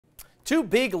Two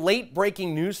big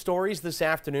late-breaking news stories this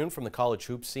afternoon from the college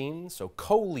hoop scene. So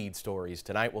co-lead stories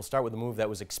tonight. We'll start with a move that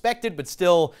was expected, but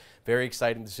still very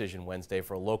exciting decision Wednesday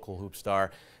for a local hoop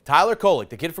star. Tyler-Kolek,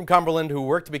 the kid from Cumberland who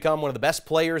worked to become one of the best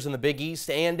players in the Big East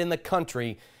and in the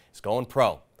country, is going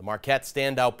pro. The Marquette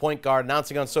standout point guard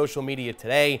announcing on social media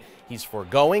today he's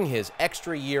foregoing his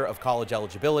extra year of college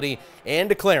eligibility and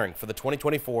declaring for the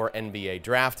 2024 NBA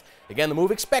draft. Again, the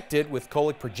move expected, with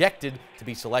Kolek projected to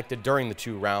be selected during the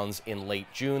 2 rounds in late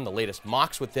June. The latest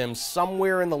mocks with him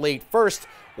somewhere in the late first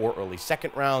or early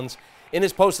second rounds. In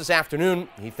his post this afternoon,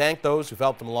 he thanked those who've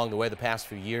helped him along the way the past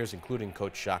few years, including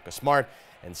Coach Shaka Smart,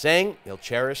 and saying he'll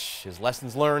cherish his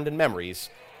lessons learned and memories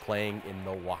playing in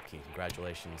Milwaukee.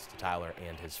 Congratulations to Tyler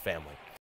and his family.